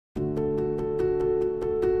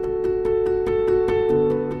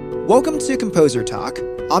Welcome to Composer Talk.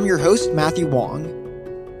 I'm your host, Matthew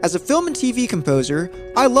Wong. As a film and TV composer,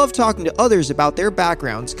 I love talking to others about their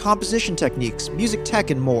backgrounds, composition techniques, music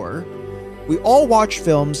tech, and more. We all watch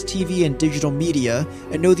films, TV, and digital media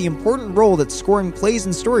and know the important role that scoring plays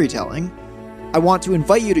in storytelling. I want to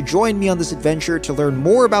invite you to join me on this adventure to learn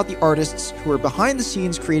more about the artists who are behind the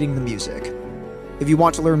scenes creating the music. If you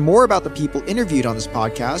want to learn more about the people interviewed on this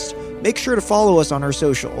podcast, make sure to follow us on our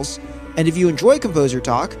socials. And if you enjoy Composer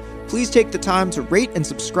Talk, please take the time to rate and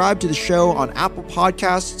subscribe to the show on Apple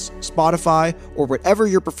Podcasts, Spotify, or whatever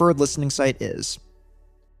your preferred listening site is.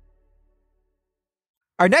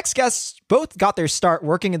 Our next guests both got their start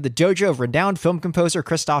working in the dojo of renowned film composer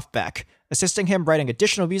Christoph Beck, assisting him writing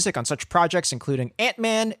additional music on such projects including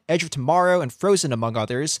Ant-Man, Edge of Tomorrow, and Frozen, among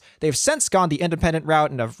others. They've since gone the independent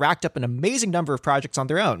route and have racked up an amazing number of projects on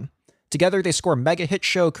their own. Together, they score mega hit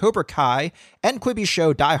show Cobra Kai and Quibi's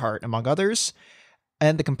show Die Hard, among others.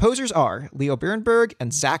 And the composers are Leo Birenberg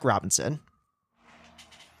and Zach Robinson.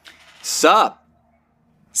 Sup?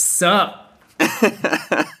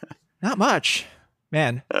 Not much.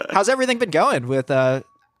 Man, how's everything been going with, I'm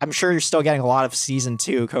sure you're still getting a lot of season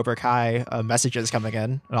 2 Cobra Kai messages coming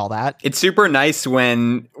in and all that. It's super nice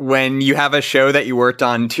when you have a show that you worked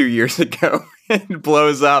on 2 years ago and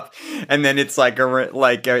blows up, and then it's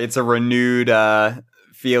it's a renewed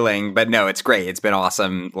feeling. But no, it's great. It's been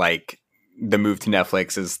awesome. Like, the move to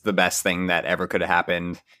Netflix is the best thing that ever could have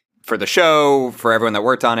happened for the show, for everyone that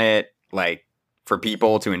worked on it, like for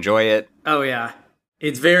people to enjoy it. Oh yeah,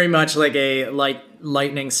 it's very much like a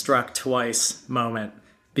lightning struck twice moment.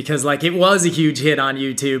 Because, like, it was a huge hit on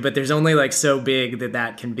YouTube, but there's only, like, so big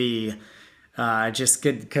that can be. Just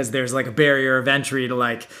because there's, like, a barrier of entry to,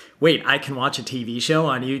 like, wait, I can watch a TV show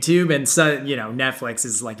on YouTube? And, so, you know, Netflix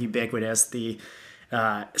is, like, ubiquitous.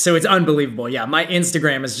 So it's unbelievable. Yeah, my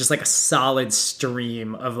Instagram is just, like, a solid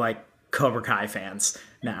stream of, like, Cobra Kai fans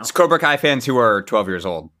now. It's Cobra Kai fans who are 12 years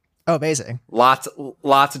old. Oh, amazing. Lots of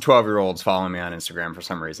 12-year-olds following me on Instagram for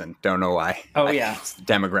some reason. Don't know why. Oh, yeah. It's the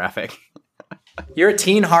demographic. You're a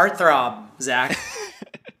teen heartthrob, Zach.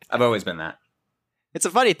 I've always been that. It's a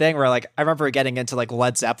funny thing where, like, I remember getting into, like,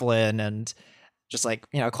 Led Zeppelin and just, like,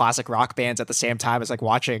 you know, classic rock bands at the same time as, like,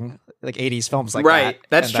 watching, like, 80s films like that. Right.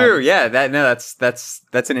 That's true. Yeah.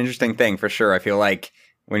 That's an interesting thing for sure. I feel like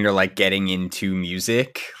when you're, like, getting into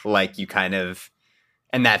music, like, you kind of,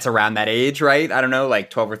 and that's around that age, right? I don't know, like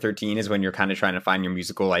 12 or 13 is when you're kind of trying to find your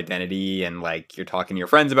musical identity and, like, you're talking to your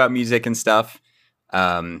friends about music and stuff.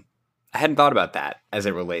 I hadn't thought about that as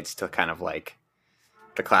it relates to kind of like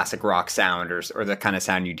the classic rock sound or the kind of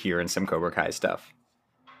sound you'd hear in some Cobra Kai stuff.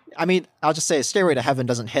 I mean, I'll just say Stairway to Heaven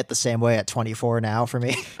doesn't hit the same way at 24 now for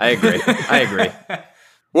me. I agree.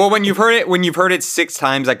 Well, when you've heard it 6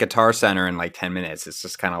 times at Guitar Center in like 10 minutes, it's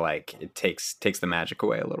just kind of like it takes the magic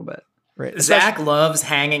away a little bit. Right. Zach loves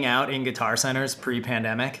hanging out in Guitar Centers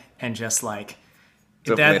pre-pandemic and just like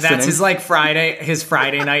that's his like his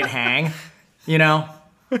Friday night hang, you know?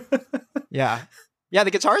 Yeah. The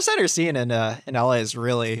Guitar Center scene in LA is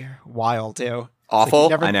really wild too. Awful.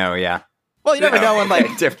 Like I know. Yeah. Well, you never know when like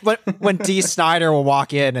when Dee Snider will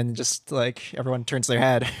walk in and just like everyone turns their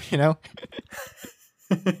head, you know?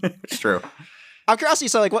 It's true. I'm curious,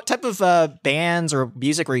 so like what type of bands or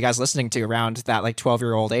music were you guys listening to around that like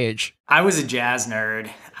 12-year-old age? I was a jazz nerd.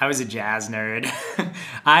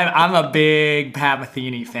 I'm a big Pat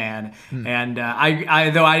Metheny fan. And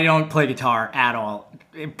I though I don't play guitar at all.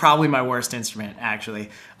 Probably my worst instrument, actually.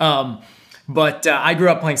 But I grew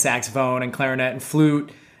up playing saxophone and clarinet and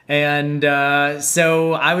flute. And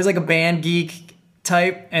so I was like a band geek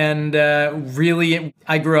type. And really,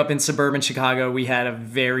 I grew up in suburban Chicago. We had a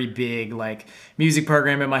very big like music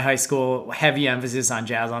program in my high school, heavy emphasis on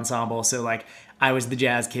jazz ensemble. So like I was the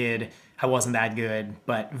jazz kid. I wasn't that good,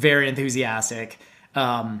 but very enthusiastic.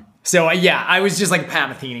 So yeah, I was just like a Pat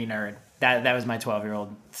Metheny nerd. That was my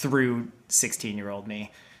 12-year-old through 16-year-old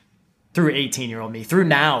me, through 18-year-old me, through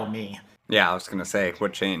now me. Yeah, I was gonna say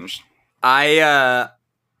what changed. I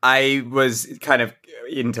was kind of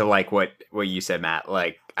into like what you said, Matt.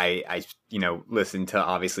 Like I listened to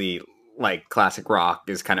obviously like classic rock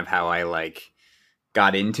is kind of how I like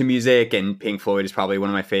got into music, and Pink Floyd is probably one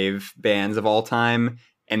of my fave bands of all time.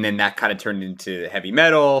 And then that kind of turned into heavy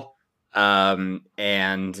metal, and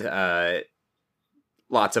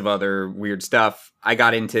lots of other weird stuff. I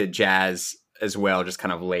got into jazz as well, just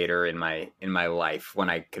kind of later in my life when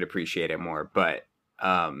I could appreciate it more. But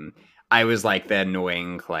I was like the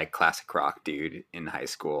annoying like classic rock dude in high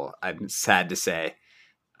school. I'm sad to say.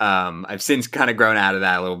 I've since kind of grown out of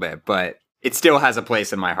that a little bit, but it still has a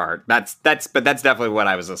place in my heart. But that's definitely what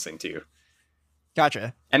I was listening to.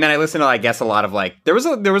 Gotcha. And then I listened to, I guess, a lot of like there was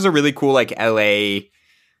a really cool like LA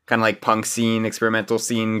kind of like punk scene, experimental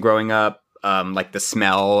scene growing up. Like The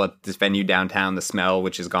Smell at this venue downtown, The Smell,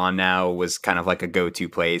 which is gone now, was kind of like a go-to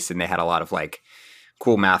place, and they had a lot of like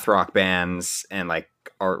cool math rock bands and like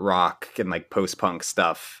art rock and like post-punk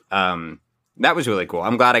stuff. That was really cool.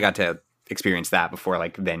 I'm glad I got to experience that before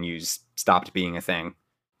like venues stopped being a thing.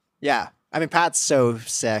 Yeah. I mean, Pat's so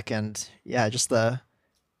sick, and yeah, just the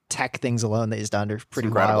tech things alone that he's done are pretty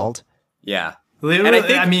wild. Yeah. And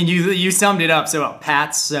I mean, you summed it up so well.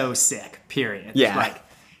 Pat's so sick, period. Yeah. Like,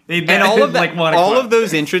 and all of that, like, all of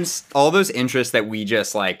those interests that we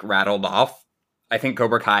just like rattled off, I think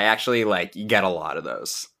Cobra Kai actually, like, you get a lot of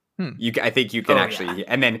those. I think you can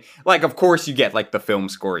and then like, of course you get like the film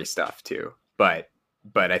scory stuff too. But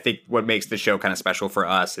I think what makes the show kind of special for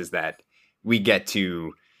us is that we get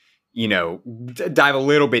to, you know, dive a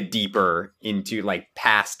little bit deeper into like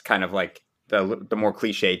past kind of like the more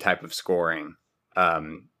cliche type of scoring,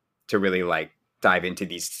 to really like dive into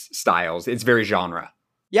these styles. It's very genre.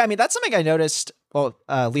 Yeah, I mean, that's something I noticed. Well,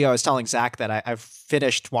 Leo, I was telling Zach that I've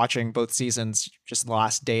finished watching both seasons just in the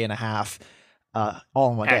last day and a half,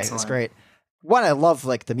 all in one day. It's great. One, I love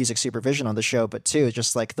like the music supervision on the show, but two,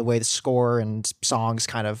 just like the way the score and songs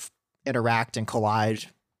kind of interact and collide.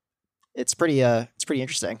 It's pretty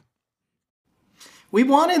interesting. We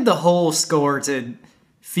wanted the whole score to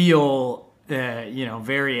feel,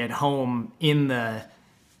 very at home in the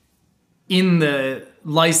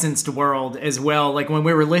licensed world as well. Like when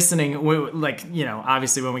we were listening,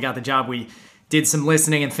 obviously when we got the job, we did some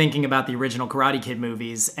listening and thinking about the original Karate Kid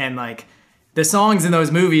movies, and like the songs in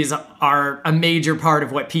those movies are a major part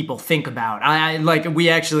of what people think about. We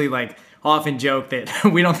actually like often joke that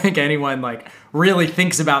we don't think anyone like really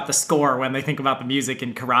thinks about the score when they think about the music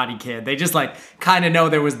in Karate Kid. They just like kind of know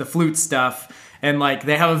there was the flute stuff, and like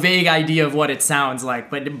they have a vague idea of what it sounds like,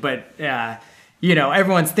 but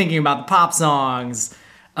everyone's thinking about the pop songs,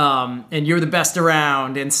 and You're the Best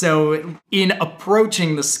Around. And so in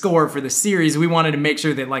approaching the score for the series, we wanted to make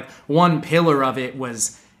sure that like one pillar of it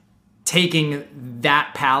was taking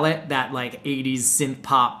that palette, that like 80s synth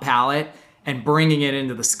pop palette, and bringing it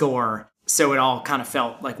into the score so it all kind of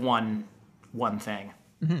felt like one thing.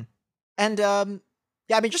 Mm-hmm. And I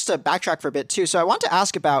mean, just to backtrack for a bit too. So I want to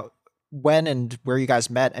ask about when and where you guys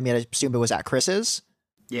met. I mean, I assume it was at Chris's.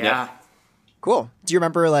 Yeah. Cool. Do you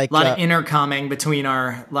remember like a lot of intercomming between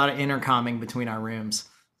our rooms?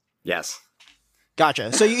 Yes.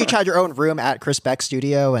 Gotcha. So you each had your own room at Chris Beck's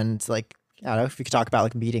studio, and like, I don't know if you could talk about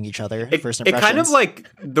like meeting each other, first impressions. It kind of like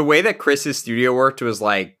the way that Chris's studio worked was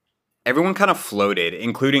like everyone kind of floated,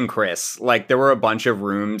 including Chris. Like there were a bunch of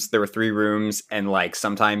rooms. There were 3 rooms, and like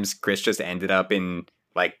sometimes Chris just ended up in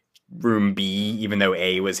like room B, even though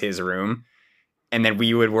A was his room. And then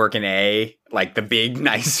we would work in A, like the big,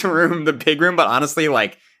 nice room, the big room. But honestly,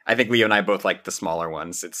 like, I think Leo and I both like the smaller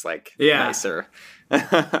ones. It's like nicer.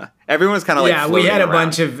 Everyone's kind of like, we had a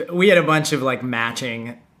bunch of like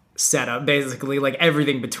matching setup. Basically, like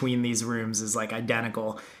everything between these rooms is like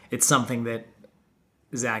identical. It's something that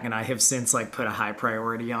Zach and I have since like put a high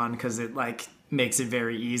priority on, because it like makes it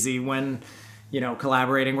very easy when,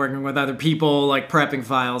 collaborating, working with other people, like prepping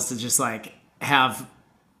files, to just like have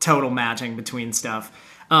total matching between stuff.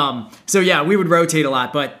 So yeah, we would rotate a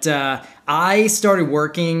lot, but I started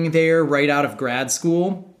working there right out of grad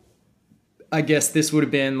school. I guess this would have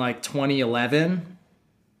been like 2011.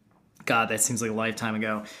 God, that seems like a lifetime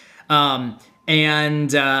ago. I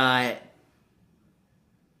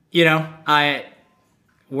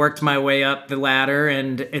worked my way up the ladder,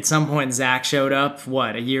 and at some point Zach showed up,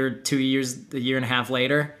 a year and a half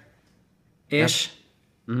later ish.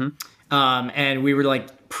 Yep. Mm-hmm. And we were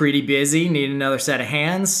like pretty busy, needed another set of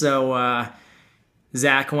hands. So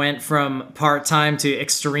Zach went from part-time to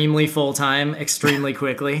extremely full-time extremely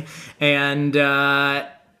quickly. And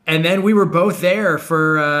then we were both there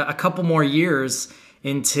for a couple more years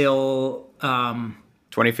until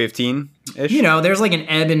 2015-ish. There's like an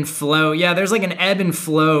ebb and flow. Yeah, there's like an ebb and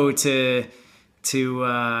flow to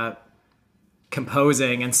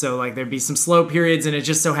composing. And so like there'd be some slow periods, and it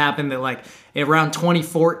just so happened that like around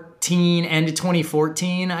 2014, end of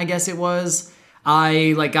 2014, I guess it was,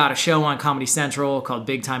 I like got a show on Comedy Central called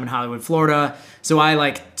Big Time in Hollywood, Florida. So I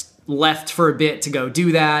like left for a bit to go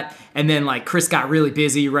do that. And then like Chris got really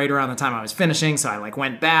busy right around the time I was finishing. So I like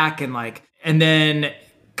went back and then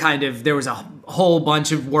kind of there was a whole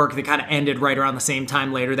bunch of work that kind of ended right around the same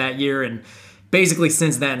time later that year. And basically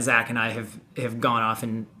since then, Zach and I have gone off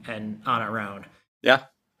and on our own. Yeah.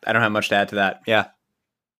 I don't have much to add to that. Yeah.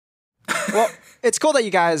 Well, it's cool that you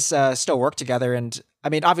guys still work together. And I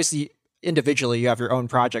mean, obviously individually you have your own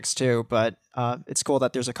projects too, but it's cool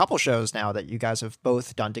that there's a couple shows now that you guys have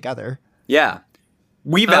both done together. Yeah.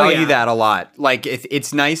 We value that a lot. Like,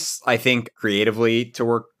 it's nice, I think, creatively to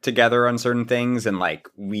work together on certain things. And like,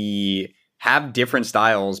 we have different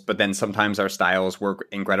styles, but then sometimes our styles work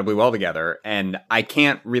incredibly well together. And I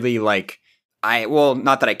can't really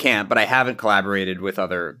not that I can't, but I haven't collaborated with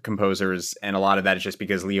other composers. And a lot of that is just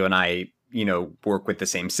because Leo and I, work with the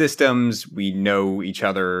same systems. We know each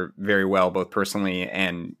other very well, both personally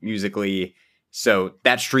and musically. So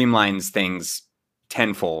that streamlines things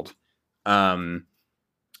tenfold.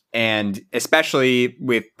 And especially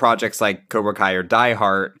with projects like Cobra Kai or Die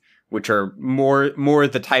Hard, which are more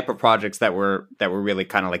the type of projects that we're really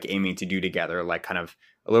kind of like aiming to do together, like kind of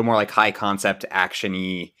a little more like high concept,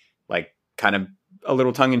 action-y, like kind of a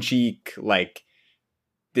little tongue in cheek, like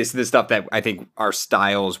this is the stuff that I think our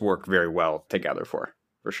styles work very well together for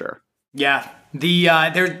sure. Yeah.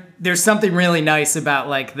 There's something really nice about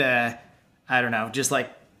like just like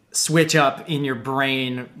switch up in your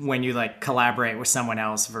brain when you like collaborate with someone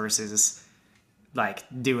else versus like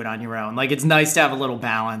do it on your own. Like, it's nice to have a little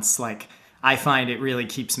balance. Like, I find it really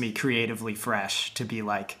keeps me creatively fresh to be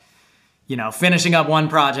like, finishing up one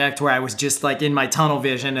project where I was just like in my tunnel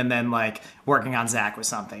vision, and then like working on Zach with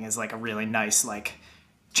something is like a really nice like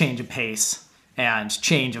change of pace and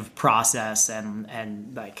change of process.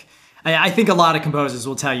 And like, I think a lot of composers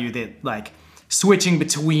will tell you that like switching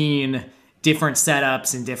between different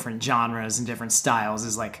setups and different genres and different styles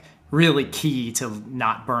is like really key to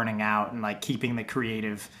not burning out and like keeping the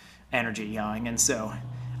creative energy going. And so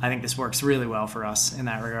I think this works really well for us in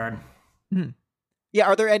that regard. Mm-hmm. Yeah.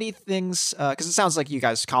 Are there any things, because it sounds like you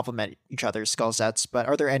guys complement each other's skill sets, but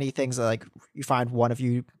are there any things that like you find one of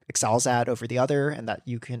you excels at over the other and that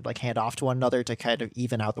you can like hand off to one another to kind of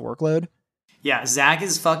even out the workload? Yeah, Zach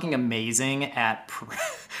is fucking amazing at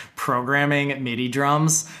programming MIDI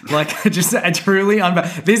drums. Like, just truly,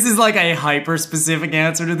 this is like a hyper specific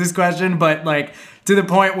answer to this question, but like to the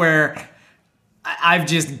point where I've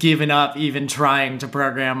just given up even trying to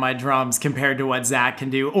program my drums compared to what Zach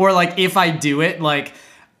can do. Or like, if I do it, like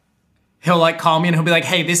he'll like call me and he'll be like,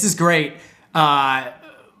 "Hey, this is great, but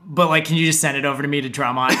like, can you just send it over to me to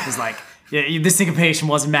drum on?" Because like, yeah, the syncopation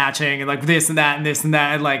wasn't matching, and like this and that and this and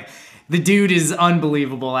that, and like, the dude is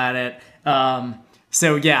unbelievable at it.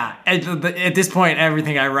 So yeah, at this point,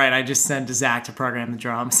 everything I write, I just send to Zach to program the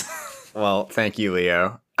drums. Well, thank you,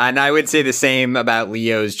 Leo. And I would say the same about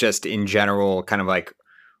Leo's just in general, kind of like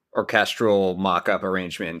orchestral mock-up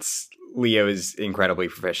arrangements. Leo is incredibly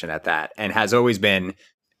proficient at that and has always been.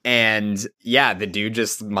 And yeah, the dude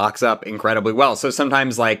just mocks up incredibly well. So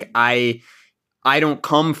sometimes like I don't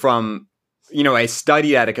come from, I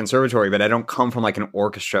studied at a conservatory, but I don't come from like an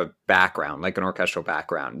orchestral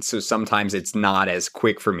background. So sometimes it's not as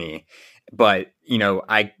quick for me. But,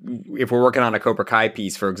 if we're working on a Cobra Kai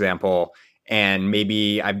piece, for example, and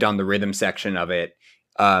maybe I've done the rhythm section of it,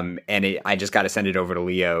 I just got to send it over to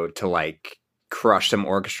Leo to like crush some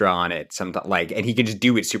orchestra on it. And he can just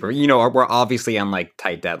do it super, we're obviously on like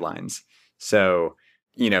tight deadlines. So,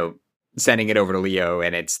 sending it over to Leo,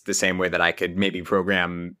 and it's the same way that I could maybe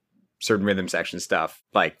program certain rhythm section stuff.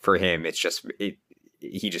 Like for him, it's just,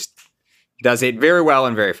 he just does it very well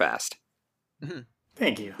and very fast. Mm-hmm.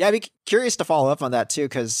 Thank you. Yeah, I'd be curious to follow up on that too,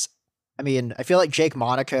 because I mean, I feel like Jake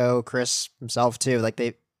Monaco, Chris himself too, like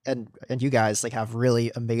they and you guys like have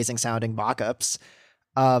really amazing sounding mock-ups.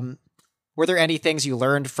 Were there any things you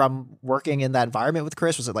learned from working in that environment with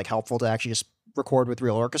Chris? Was it like helpful to actually just record with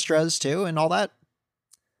real orchestras too and all that?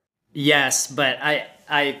 Yes, but I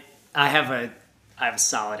have a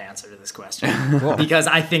solid answer to this question. Cool. Because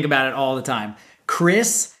I think about it all the time.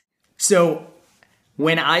 Chris, so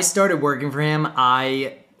when I started working for him,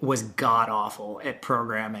 I was god awful at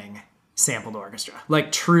programming sampled orchestra,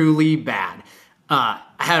 like truly bad. I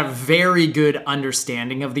had a very good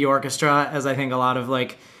understanding of the orchestra, as I think a lot of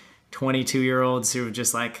like 22-year-olds who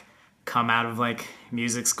just like come out of like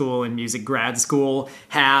music school and music grad school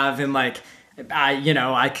have. And like,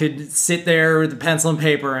 I could sit there with a pencil and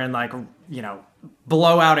paper and like,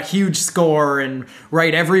 blow out a huge score and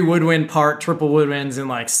write every woodwind part, triple woodwinds in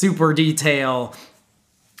like super detail.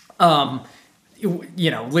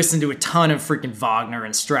 Listen to a ton of freaking Wagner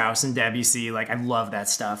and Strauss and Debussy. Like, I love that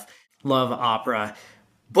stuff. Love opera.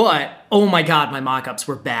 But, oh my God, my mock-ups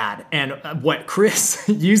were bad. And what Chris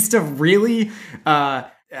used to really,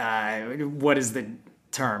 what is the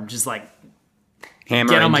term? Just like hammer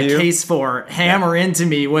get on my into case for, hammer into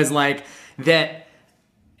me was like that.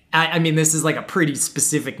 I mean, this is like a pretty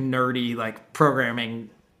specific nerdy like programming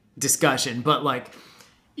discussion, but like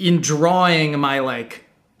in drawing my like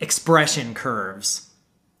expression curves,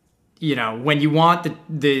 when you want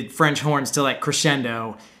the French horns to like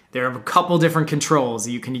crescendo, there are a couple different controls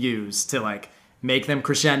you can use to like make them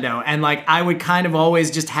crescendo. And like I would kind of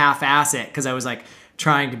always just half-ass it because I was like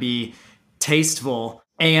trying to be tasteful.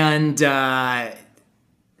 And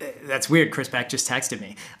that's weird. Chris Beck just texted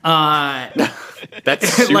me. That's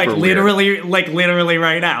super like weird. literally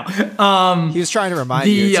right now. He was trying to remind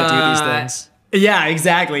you to do these things. Yeah,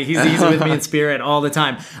 exactly. He's with me in spirit all the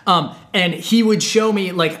time. And he would show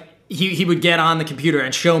me like he would get on the computer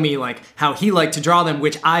and show me like how he liked to draw them,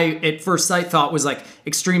 which I at first sight thought was like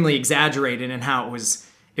extremely exaggerated in how it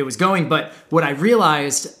was going. But what I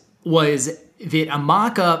realized was that a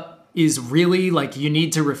mock-up is really like you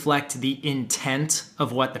need to reflect the intent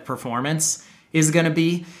of what the performance is going to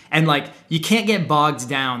be. And like you can't get bogged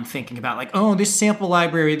down thinking about like, oh, this sample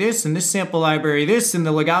library this and this sample library this and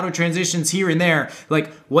the legato transitions here and there.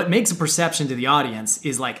 Like what makes a perception to the audience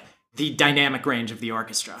is like the dynamic range of the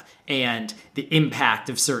orchestra and the impact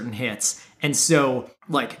of certain hits. And so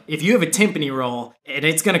like if you have a timpani roll and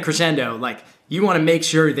it's going to crescendo, like you want to make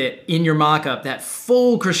sure that in your mock-up that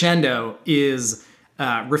full crescendo is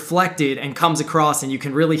reflected and comes across, and you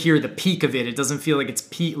can really hear the peak of it. It doesn't feel like it's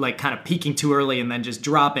like kind of peaking too early and then just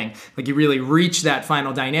dropping. Like you really reach that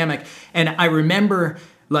final dynamic. And I remember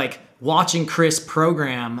like watching Chris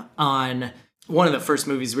program on one of the first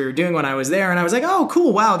movies we were doing when I was there, and I was like, oh,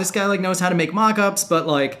 cool, wow, this guy like knows how to make mock-ups, but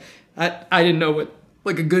like I didn't know what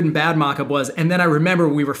like a good and bad mock-up was. And then I remember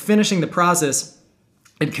we were finishing the process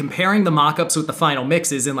and comparing the mock-ups with the final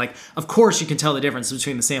mixes, and like, of course you can tell the difference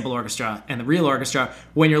between the sample orchestra and the real orchestra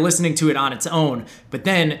when you're listening to it on its own. But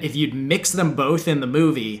then if you'd mix them both in the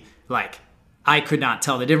movie, like I could not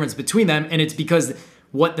tell the difference between them. And it's because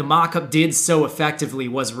what the mock-up did so effectively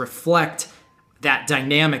was reflect that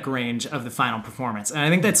dynamic range of the final performance. And I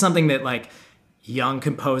think that's something that like young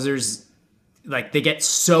composers, like they get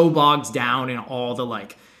so bogged down in all the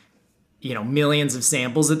like, millions of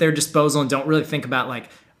samples at their disposal and don't really think about like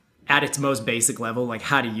at its most basic level, like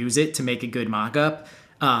how to use it to make a good mock-up.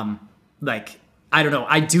 Like, I don't know.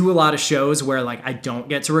 I do a lot of shows where like I don't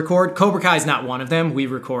get to record. Cobra Kai is not one of them. We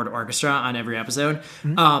record orchestra on every episode.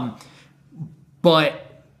 Mm-hmm.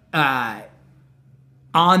 But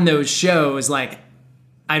on those shows, like,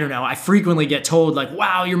 I don't know, I frequently get told like,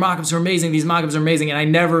 wow, your mock-ups are amazing. These mock-ups are amazing. And I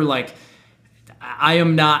never like, I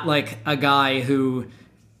am not like a guy who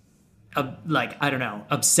like, I don't know,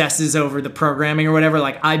 obsesses over the programming or whatever.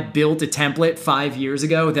 Like I built a template 5 years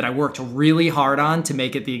ago that I worked really hard on to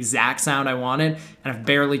make it the exact sound I wanted. And I've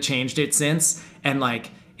barely changed it since. And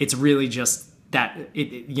like, it's really just that,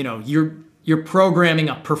 you're programming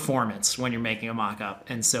a performance when you're making a mock-up.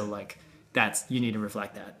 And so like, you need to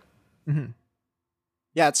reflect that. Mm-hmm.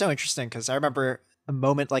 Yeah, it's so interesting because I remember a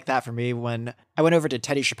moment like that for me when I went over to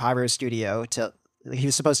Teddy Shapiro's studio he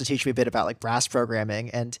was supposed to teach me a bit about like brass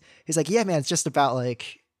programming, and he's like, yeah, man, it's just about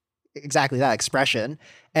like exactly that expression.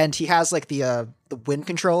 And he has like the wind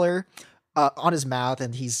controller on his mouth,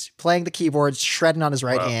 and he's playing the keyboards, shredding on his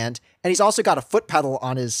right hand. And he's also got a foot pedal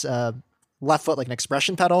on his left foot, like an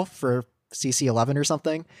expression pedal for CC11 or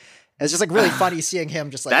something. And it's just like really funny seeing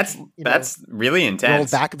him just like, that's really intense.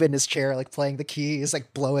 Rolled back a bit in his chair, like playing the keys,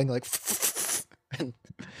 like blowing like and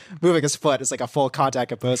moving his foot is like a full contact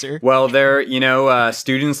composer. Well,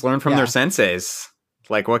 students learn from their senseis.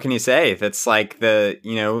 Like, what can you say? That's like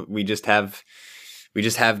we just have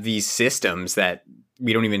these systems that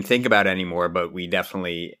we don't even think about anymore, but we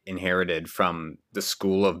definitely inherited from the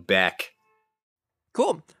school of Beck.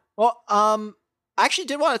 Cool. Well, I actually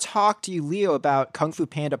did want to talk to you, Leo, about Kung Fu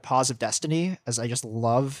Panda: Paws of Destiny, as I just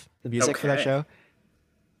love the music for that show.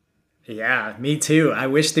 Yeah, me too. I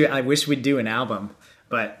wish we'd do an album,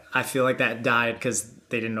 but I feel like that died because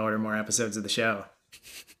they didn't order more episodes of the show.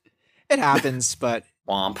 It happens, but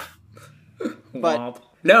womp. Womp.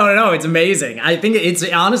 No, it's amazing. I think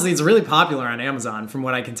it's really popular on Amazon from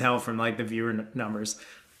what I can tell from like the viewer numbers.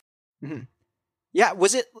 Mm-hmm. Yeah,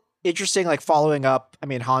 was it interesting like following up,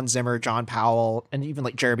 Hans Zimmer, John Powell, and even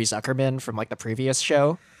like Jeremy Zuckerman from like the previous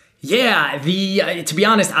show? Yeah, to be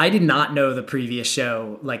honest, I did not know the previous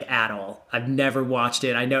show like at all. I've never watched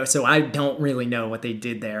it. So I don't really know what they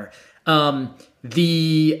did there. What's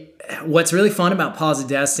really fun about Paws of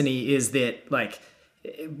Destiny is that like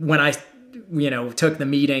when I took the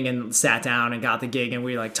meeting and sat down and got the gig and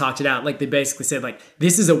we like talked it out, like they basically said like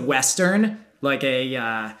this is a Western, like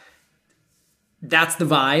that's the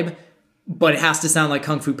vibe, but it has to sound like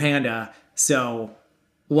Kung Fu Panda. So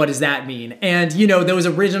what does that mean? And, those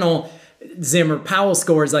original Zimmer Powell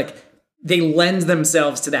scores, like they lend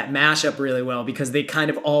themselves to that mashup really well because they kind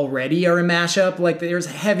of already are a mashup. Like there's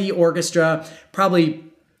heavy orchestra, probably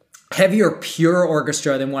heavier pure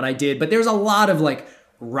orchestra than what I did, but there's a lot of like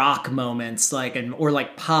rock moments, like or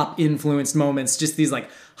like pop influenced moments, just these like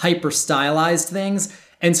hyper stylized things.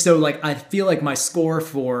 And so like I feel like my score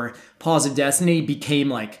for Paws of Destiny became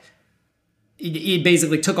like it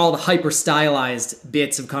basically took all the hyper stylized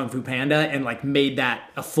bits of Kung Fu Panda and like made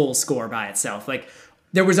that a full score by itself. Like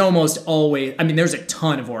there was almost always, I mean, there's a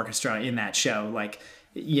ton of orchestra in that show. Like,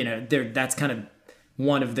 you know, that's kind of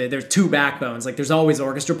one of there's two backbones. Like there's always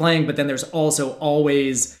orchestra playing, but then there's also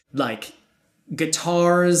always like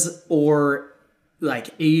guitars or like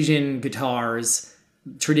Asian guitars,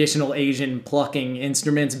 traditional Asian plucking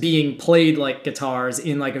instruments being played like guitars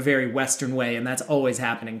in like a very Western way. And that's always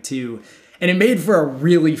happening too. And it made for a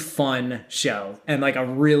really fun show and like a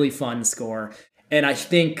really fun score. And I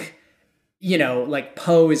think, you know, like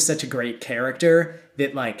Po is such a great character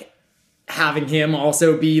that like having him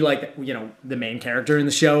also be like, you know, the main character in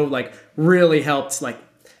the show, like really helped like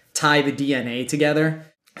tie the DNA together.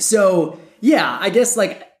 So yeah, I guess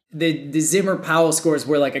like the Zimmer Powell scores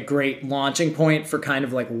were like a great launching point for kind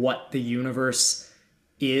of like what the universe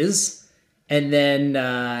is. And then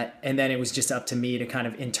it was just up to me to kind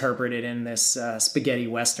of interpret it in this spaghetti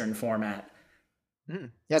Western format. Yeah,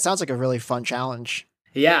 it sounds like a really fun challenge.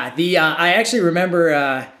 Yeah, I actually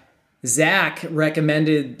remember Zach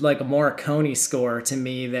recommended like a Morricone score to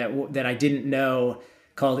me that I didn't know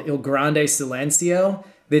called Il Grande Silencio.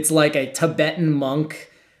 It's like a Tibetan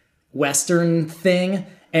monk Western thing.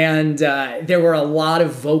 And there were a lot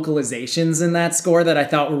of vocalizations in that score that I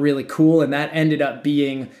thought were really cool. And that ended up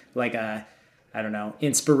being like a, I don't know,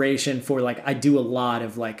 inspiration for like, I do a lot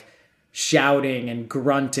of like shouting and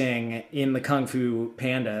grunting in the Kung Fu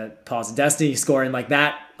Panda Paws of Destiny score. And like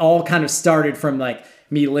that all kind of started from like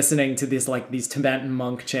me listening to this, like these Tibetan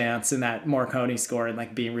monk chants in that Morricone score and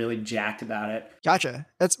like being really jacked about it. Gotcha.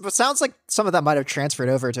 It sounds like some of that might have transferred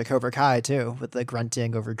over to Cobra Kai too, with the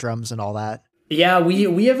grunting over drums and all that. Yeah,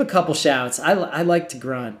 we have a couple shouts. I like to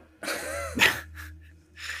grunt.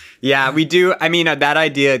 Yeah, we do. I mean, that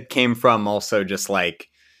idea came from also just like,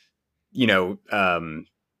 you know,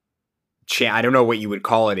 I don't know what you would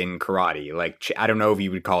call it in karate. Like, I don't know if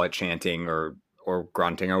you would call it chanting or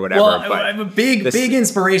grunting or whatever. Well, but I have a big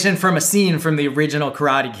inspiration from a scene from the original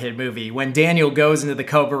Karate Kid movie when Daniel goes into the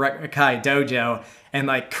Cobra Kai dojo and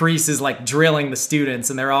like Kreese is like drilling the students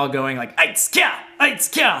and they're all going like,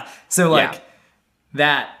 Aitsuka! So like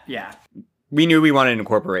yeah. We knew we wanted to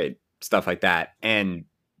incorporate stuff like that. And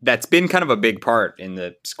that's been kind of a big part in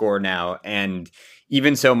the score now. And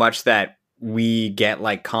even so much that we get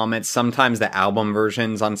like comments. Sometimes the album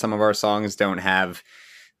versions on some of our songs don't have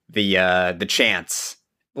the chants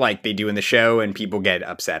like they do in the show, and people get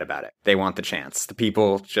upset about it. They want the chants. The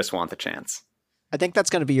people just want the chants. I think that's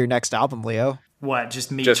going to be your next album, Leo. What?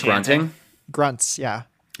 Just me just chanting? grunting? Grunts, yeah.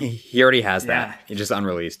 He already has that. Yeah. He just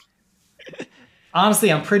unreleased.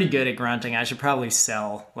 Honestly, I'm pretty good at grunting. I should probably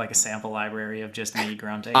sell like a sample library of just me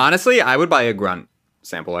grunting. Honestly, I would buy a grunt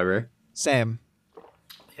sample library. Same.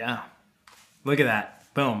 Yeah. Look at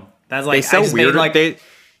that. Boom. That's like They sell weirder.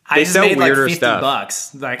 They sell made weirder like $50.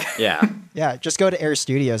 stuff. Like Yeah. Yeah, just go to Air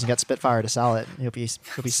Studios and get Spitfire to sell it. You'll be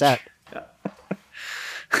set.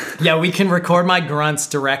 Yeah, we can record my grunts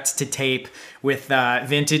direct to tape with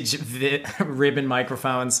vintage ribbon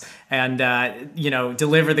microphones and,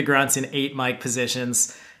 deliver the grunts in 8 mic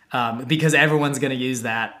positions because everyone's going to use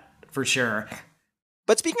that for sure.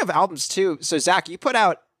 But speaking of albums too, so Zach, you put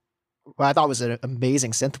out what I thought was an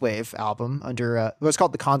amazing synthwave album under it was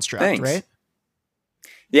called The Construct, Thanks. right?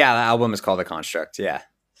 Yeah, the album is called The Construct, yeah.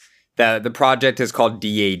 The project is called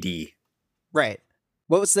DAD. Right.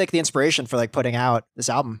 What was like the inspiration for like putting out this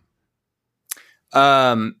album?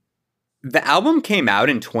 The album came out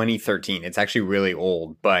in 2013. It's actually really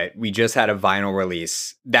old, but we just had a vinyl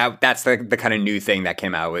release. That's the kind of new thing that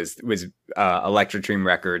came out was Electric Dream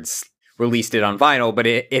Records released it on vinyl, but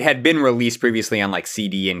it had been released previously on like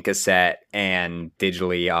CD and cassette and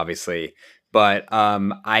digitally, obviously. But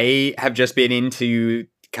I have just been into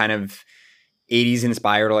kind of 80s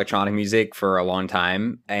inspired electronic music for a long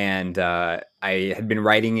time, and I had been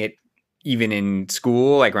writing it even in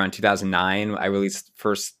school, like around 2009. I released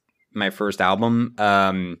my first album,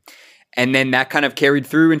 and then that kind of carried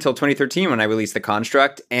through until 2013 when I released The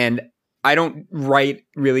Construct. And I don't write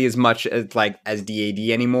really as much as DAD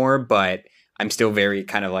anymore, but I'm still very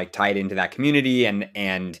kind of like tied into that community,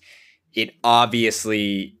 and it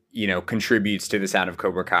obviously contributes to the sound of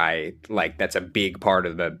Cobra Kai. Like that's a big part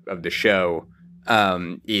of the show.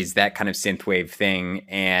 Is that kind of synthwave thing,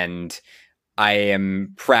 and I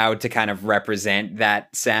am proud to kind of represent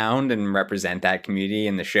that sound and represent that community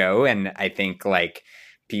in the show. And I think like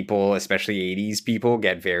people, especially 80s people,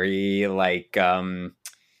 get very like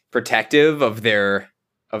protective of their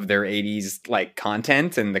 80s like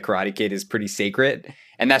content, and the Karate Kid is pretty sacred.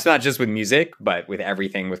 And that's not just with music, but with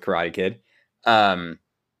everything with Karate Kid.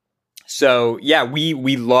 So yeah,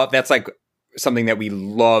 we love, that's like something that we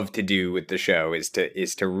love to do with the show, is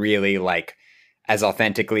to really like, as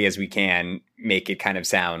authentically as we can, make it kind of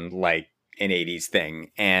sound like an 80s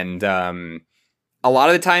thing. And a lot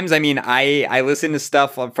of the times, I mean, I listen to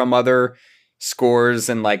stuff from other scores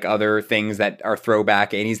and like other things that are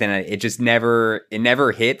throwback 80s, and it just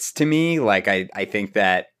never hits to me. Like I think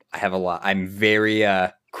that I'm very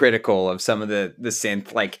critical of some of the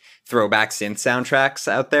synth, like throwback synth soundtracks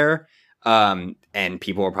out there. And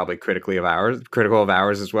people are probably critical of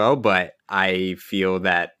ours as well, but I feel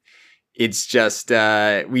that it's just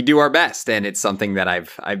we do our best, and it's something that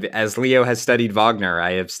I've as Leo has studied Wagner,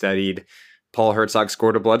 I have studied Paul Herzog's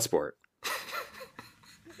score to Bloodsport.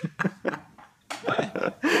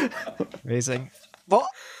 Amazing. Well,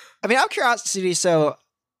 I mean, out of curiosity, so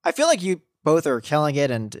I feel like you both are killing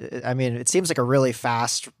it, and I mean, it seems like a really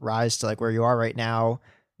fast rise to like where you are right now,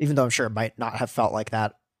 even though I'm sure it might not have felt like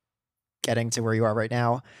that getting to where you are right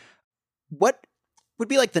now. What would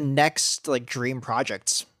be like the next like dream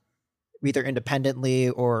projects, either independently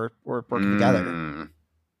or working together?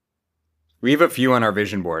 We have a few on our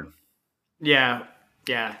vision board. Yeah.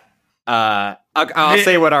 I'll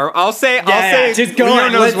say what I'll say. Just go Leo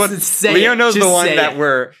on. knows Let's say Leo it. knows Just the one say that it.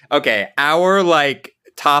 we're okay. Our like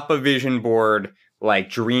top of vision board, like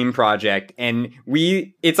dream project, and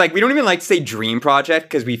it's like we don't even like to say dream project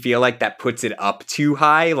because we feel like that puts it up too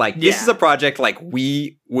high. Like this is a project like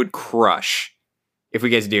we would crush if we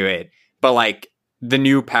get to do it, but like the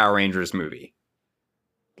new Power Rangers movie,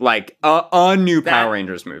 like a new Power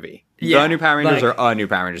Rangers movie. The new Power Rangers or a new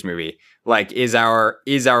Power Rangers movie, like is our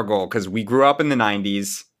goal, because we grew up in the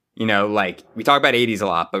 90s. You know, like we talk about 80s a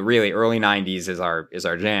lot, but really early 90s is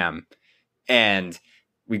our jam. And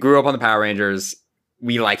we grew up on the Power Rangers.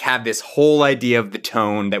 We like have this whole idea of the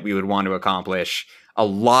tone that we would want to accomplish. A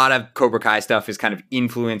lot of Cobra Kai stuff is kind of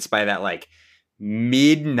influenced by that like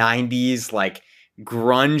mid 90s like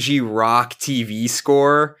grungy rock TV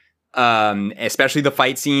score. Especially the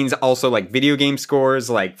fight scenes, also like video game scores,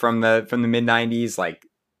 like from the mid 90s. Like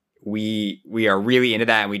we are really into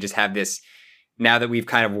that, and we just have this, now that we've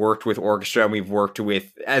kind of worked with orchestra, and we've worked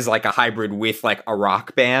with as like a hybrid with like a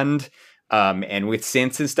rock band, and with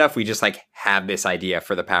synths and stuff, we just like have this idea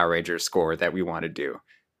for the Power Rangers score that we want to do.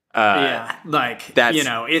 Like that's, you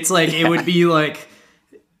know, it's like it would be like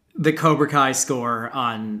the Cobra Kai score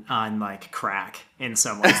on like crack in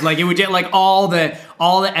some ways. Like it would get like all the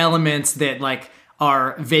elements that like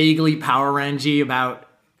are vaguely Power Rangy about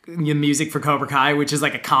the music for Cobra Kai, which is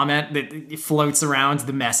like a comment that floats around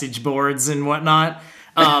the message boards and whatnot.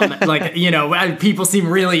 Like, you know, people seem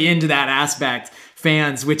really into that aspect,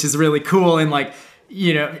 fans, which is really cool. And like,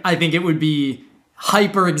 you know, I think it would be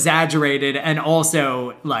hyper exaggerated, and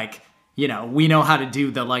also like, you know, we know how to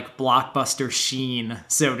do the like blockbuster sheen,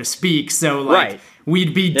 so to speak. So like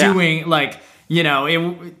we'd be doing like, you know,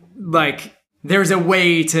 it like there's a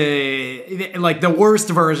way to like the worst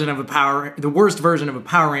version of a Power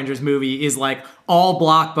Rangers movie is like all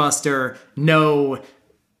blockbuster, no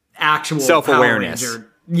actual self-awareness. Power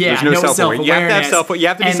Ranger. Yeah, there's no self-awareness. You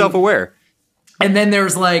have to be self-aware. And then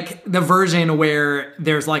there's like the version where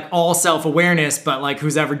there's like all self-awareness, but like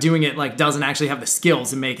who's ever doing it like doesn't actually have the skills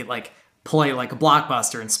to make it like play like a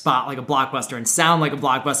blockbuster and spot like a blockbuster and sound like a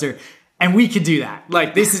blockbuster. And we could do that.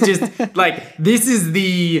 Like this is just like, this is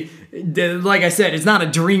the like I said, it's not a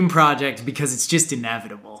dream project because it's just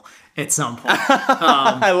inevitable at some point.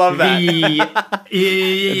 I love that.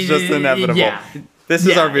 It's just inevitable. Yeah. This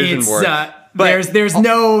is our vision board. But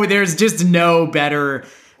there's just no better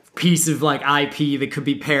piece of like IP that could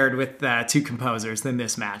be paired with two composers than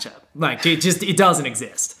this matchup. Like it doesn't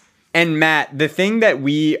exist. And Matt, the thing that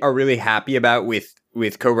we are really happy about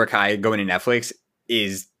with Cobra Kai going to Netflix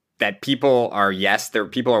is that people are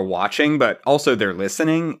watching, but also they're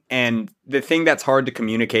listening. And the thing that's hard to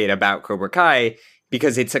communicate about Cobra Kai,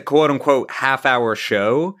 because it's a quote unquote half-hour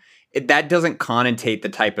show, that doesn't connotate the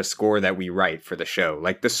type of score that we write for the show.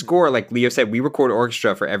 Like the score, like Leo said, we record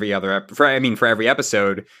orchestra for every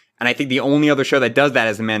episode. And I think the only other show that does that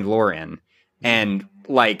is The Mandalorian. And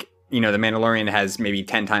like, you know, The Mandalorian has maybe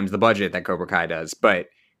 10 times the budget that Cobra Kai does, but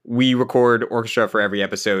we record orchestra for every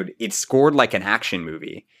episode. It's scored like an action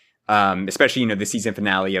movie. Especially, you know, the season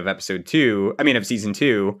finale of season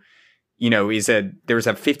 2, you know, there was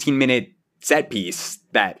a 15-minute set piece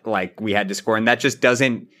that like we had to score, and that just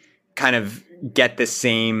doesn't kind of get the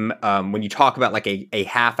same, when you talk about like a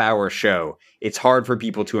half-hour show, it's hard for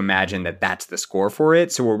people to imagine that that's the score for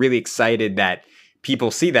it. So we're really excited that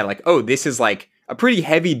people see that like, oh, this is like a pretty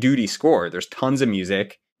heavy-duty score. There's tons of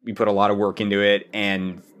music. We put a lot of work into it.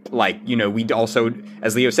 And like, you know, we also,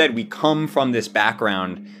 as Leo said, we come from this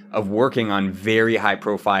background of working on very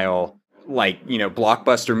high-profile, like, you know,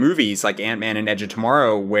 blockbuster movies like Ant-Man and Edge of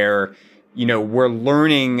Tomorrow, where, you know, we're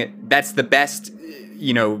learning. That's the best,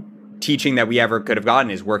 you know, teaching that we ever could have gotten,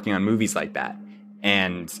 is working on movies like that.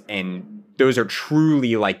 And those are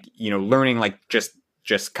truly like, you know, learning like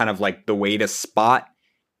just kind of like the way to spot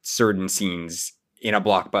certain scenes in a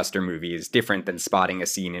blockbuster movie is different than spotting a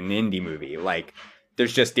scene in an indie movie. Like,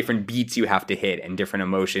 there's just different beats you have to hit and different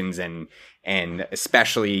emotions and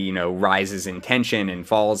especially, you know, rises in tension and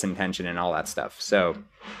falls in tension and all that stuff. So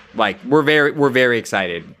like, we're very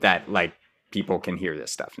excited that like people can hear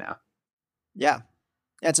this stuff now. Yeah.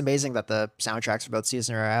 It's amazing that the soundtracks for both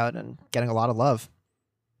seasons are out and getting a lot of love.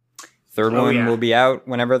 Third one will be out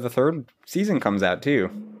whenever the third season comes out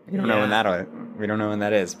too. We don't know when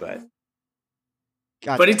that is, but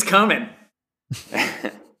Gotcha. But it's coming.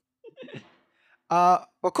 Well,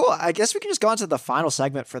 cool. I guess we can just go on to the final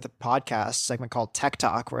segment for the podcast, segment called Tech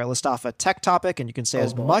Talk, where I list off a tech topic and you can say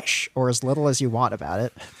much or as little as you want about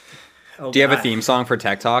it. Do you have a theme song for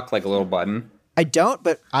Tech Talk, like a little button? I don't,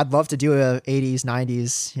 but I'd love to do a 80s,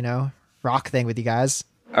 90s, you know, rock thing with you guys.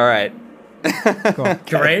 All right. Cool.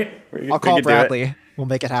 Great. I'll call Bradley. We'll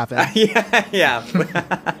make it happen. Yeah.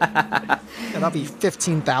 That'll be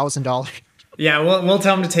 $15,000. Yeah, we'll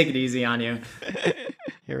tell him to take it easy on you.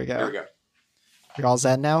 Here we go. You're all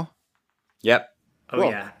zen now? Yep. Oh,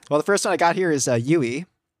 cool. yeah. Well, the first one I got here is Yui.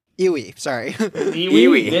 Iwi, sorry.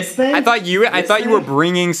 Iwi, this thing? I thought you were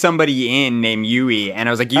bringing somebody in named Yui, and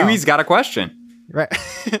I was like, Yui's got a question. Right.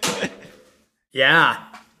 Yeah.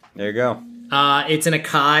 There you go. It's an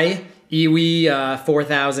Akai Iwi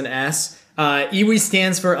 4000S. Iwi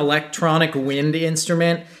stands for Electronic Wind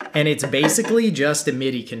Instrument, and it's basically just a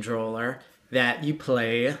MIDI controller that you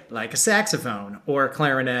play like a saxophone or a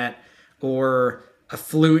clarinet or a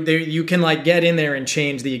flute. You can like get in there and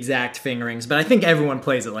change the exact fingerings, but I think everyone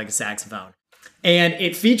plays it like a saxophone. And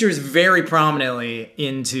it features very prominently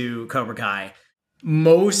into Cobra Kai.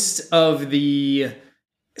 Most of the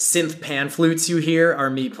synth pan flutes you hear are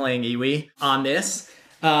me playing Iwi on this.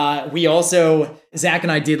 We also, Zach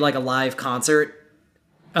and I did like a live concert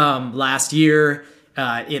last year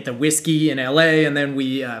at the Whiskey in LA, and then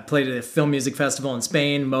we played at a film music festival in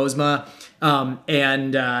Spain, Mosma,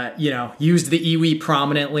 and used the Iwi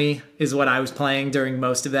prominently is what I was playing during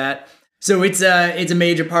most of that. So it's a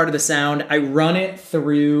major part of the sound. I run it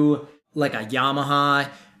through like a Yamaha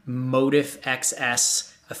Motif XS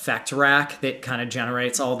effect rack that kind of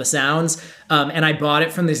generates all the sounds. And I bought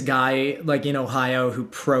it from this guy like in Ohio who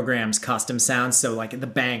programs custom sounds. So like the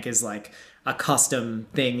bank is like a custom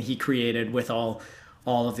thing he created with all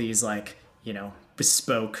of these like, you know,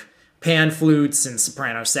 bespoke pan flutes and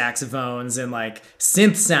soprano saxophones and like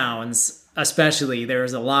synth sounds. Especially,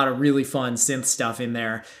 there's a lot of really fun synth stuff in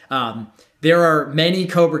there. There are many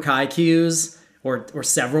Cobra Kai cues or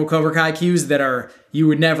several Cobra Kai cues that are, you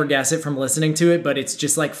would never guess it from listening to it, but it's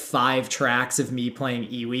just like 5 tracks of me playing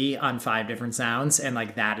Iwi on 5 different sounds, and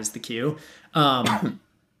like that is the cue.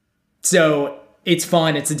 So it's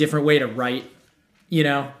fun. It's a different way to write, you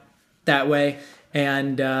know, that way.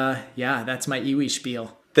 And that's my Iwi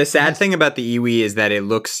spiel. The sad thing about the Iwi is that it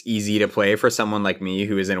looks easy to play for someone like me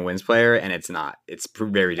who isn't a Winds player, and it's not. It's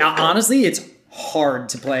very difficult. Honestly, it's hard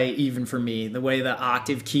to play even for me. The way the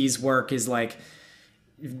octave keys work is like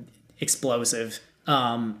explosive.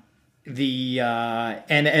 And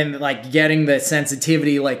like getting the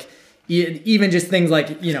sensitivity, like even just things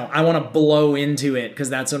like, you know, I want to blow into it because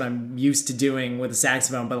that's what I'm used to doing with a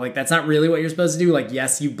saxophone, but like that's not really what you're supposed to do. Like,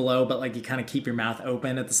 yes, you blow, but like you kind of keep your mouth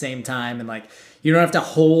open at the same time, and like you don't have to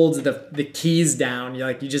hold the keys down.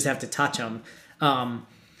 You just have to touch them.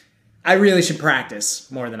 I really should practice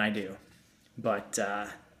more than I do, but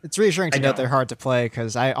it's reassuring to note they're hard to play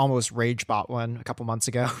because I almost rage bought one a couple months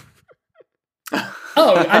ago.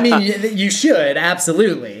 Oh, I mean, you should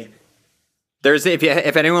absolutely. There's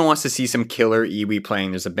if anyone wants to see some killer Iwi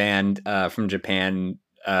playing, there's a band from Japan,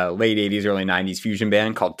 late 80s, early 90s fusion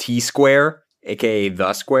band called T-Square, aka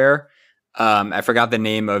The Square. I forgot the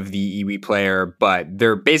name of the Iwi player, but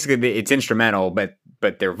they're basically, it's instrumental, but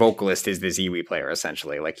their vocalist is this Iwi player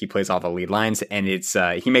essentially. Like he plays all the lead lines, and it's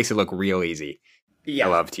he makes it look real easy. Yeah, I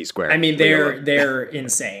love T-Square. I mean, they're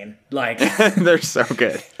insane. Like they're so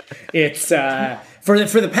good. It's for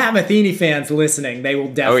the Pat Metheny fans listening, they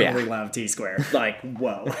will definitely love T-Square. Like,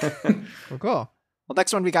 whoa. Well, cool. Well,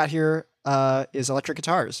 next one we got here is electric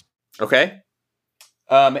guitars. Okay.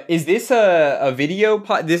 Is this a video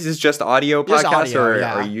this is just audio Just podcast audio, or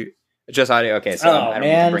yeah. are you just audio? Okay, so Oh I don't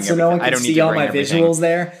man, need to bring so no one everything. I can don't need see to all bring my everything. visuals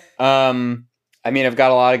there. I mean, I've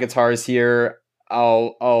got a lot of guitars here.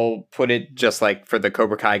 I'll put it just like for the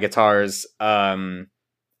Cobra Kai guitars.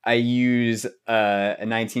 I use a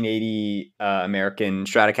 1980 American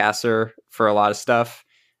Stratocaster for a lot of stuff.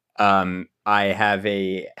 I have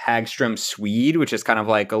a Hagstrom Swede, which is kind of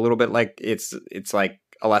like a little bit like it's like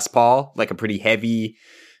a Les Paul, like a pretty heavy,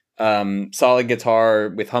 solid guitar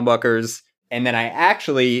with humbuckers. And then I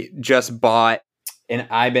actually just bought an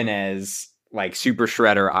Ibanez, like Super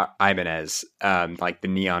Shredder Ibanez, like the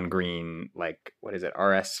neon green, like what is it,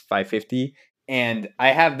 RS 550. And I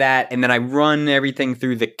have that, and then I run everything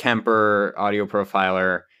through the Kemper audio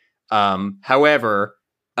profiler. However,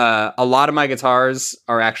 a lot of my guitars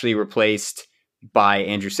are actually replaced by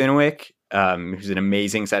Andrew Sinowick, who's an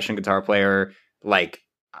amazing session guitar player. Like,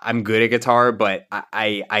 I'm good at guitar, but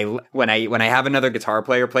I when I have another guitar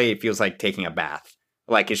player play, it feels like taking a bath.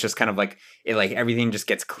 Like, it's just kind of like it, like everything just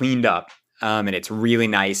gets cleaned up, and it's really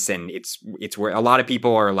nice, and it's where a lot of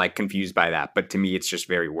people are like confused by that, but to me, it's just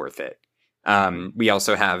very worth it. We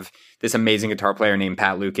also have this amazing guitar player named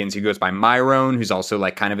Pat Lukens, who goes by Myron, who's also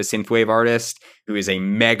like kind of a synthwave artist, who is a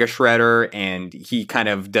mega shredder, and he kind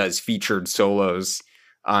of does featured solos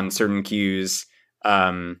on certain cues.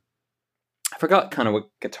 I forgot kind of what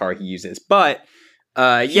guitar he uses, but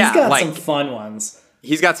He's got like some fun ones.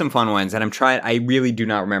 he's got some fun ones, and I really do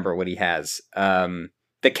not remember what he has.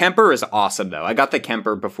 The Kemper is awesome though. I got the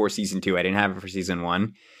Kemper before season 2. I didn't have it for season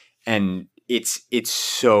 1, and it's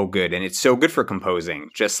so good, and it's so good for composing.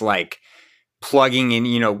 Just like plugging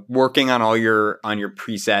in, working on all your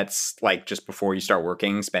presets, like just before you start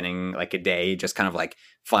working, spending like a day just kind of like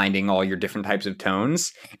finding all your different types of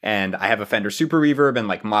tones. And I have a Fender Super Reverb and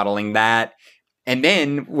like modeling that. And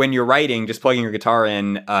then when you're writing, just plugging your guitar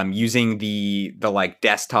in, using the like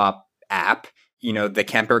desktop app, the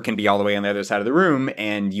Kemper can be all the way on the other side of the room,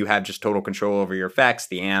 and you have just total control over your effects,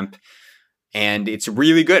 the amp. And it's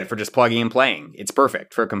really good for just plugging and playing. It's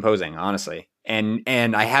perfect for composing, honestly. And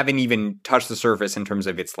I haven't even touched the surface in terms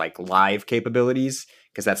of its like live capabilities,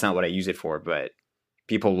 because that's not what I use it for. But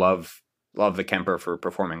people love the Kemper for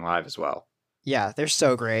performing live as well. Yeah, they're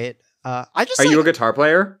so great. Are you a guitar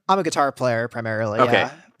player? I'm a guitar player primarily. Okay.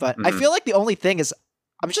 Yeah, but I feel like the only thing is,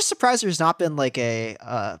 I'm just surprised there's not been like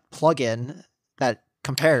a plugin that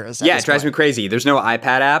compares. Yeah, it drives me crazy. There's no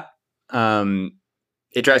iPad app.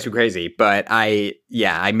 It drives me crazy, but I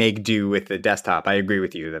make do with the desktop. I agree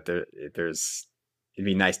with you that it'd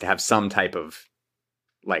be nice to have some type of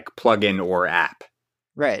like plugin or app.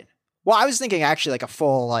 Right. Well, I was thinking actually like a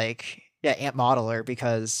full amp modeler,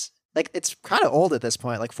 because like it's kind of old at this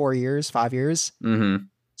point, like 4 years, 5 years. Mm-hmm.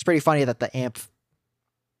 It's pretty funny that the amp,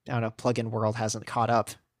 I don't know, plugin world hasn't caught up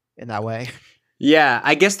in that way. Yeah,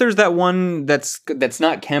 I guess there's that one that's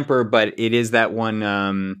not Kemper, but it is that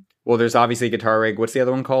one. Well, there's obviously Guitar Rig. What's the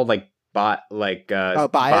other one called?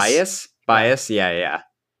 Bias? Bias? Yeah.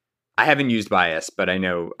 I haven't used Bias, but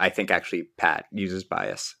I think actually Pat uses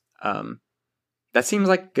Bias. That seems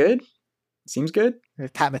like good. Seems good.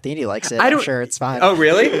 If Pat Metheny likes it, I'm sure it's fine. Oh,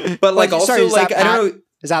 really? But like also sorry, like, I don't know.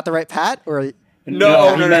 Is that the right Pat or?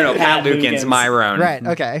 No. Pat Lukens, Myron. Right.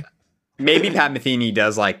 Okay. Maybe Pat Metheny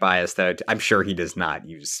does like Bias though. I'm sure he does not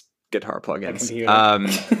use guitar plugins.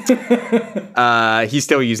 He's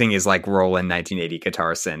still using his like Roland 1980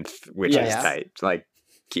 guitar synth, which is tight. Like,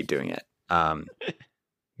 keep doing it. I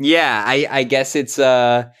guess it's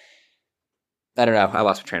I don't know. I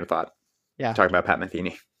lost my train of thought. Yeah. Talking about Pat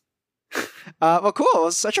Metheny. Well, cool. It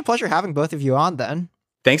was such a pleasure having both of you on then.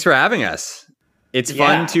 Thanks for having us. It's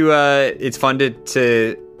fun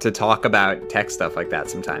to talk about tech stuff like that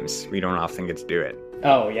sometimes. We don't often get to do it.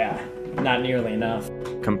 Oh, yeah. Not nearly enough.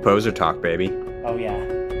 Composer talk, baby. Oh, yeah.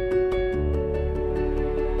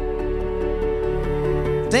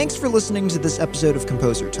 Thanks for listening to this episode of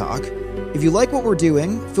Composer Talk. If you like what we're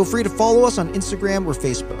doing, feel free to follow us on Instagram or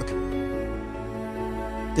Facebook.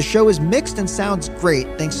 The show is mixed and sounds great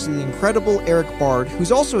thanks to the incredible Eric Bard,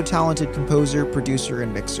 who's also a talented composer, producer,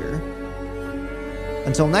 and mixer.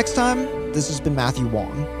 Until next time, this has been Matthew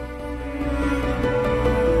Wong.